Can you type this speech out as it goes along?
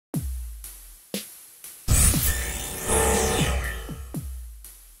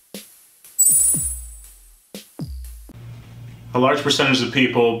A large percentage of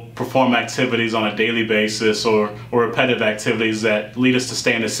people perform activities on a daily basis or repetitive activities that lead us to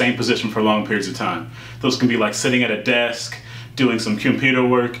stay in the same position for long periods of time. Those can be like sitting at a desk, doing some computer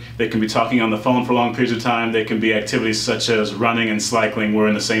work. They can be talking on the phone for long periods of time. They can be activities such as running and cycling. We're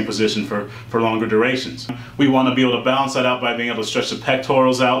in the same position for longer durations. We want to be able to balance that out by being able to stretch the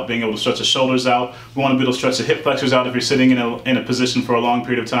pectorals out, being able to stretch the shoulders out. We want to be able to stretch the hip flexors out if you're sitting in a position for a long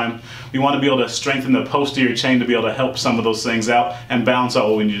period of time. We want to be able to strengthen the posterior chain to be able to help some of those things out and balance out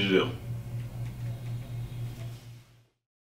what we need to do.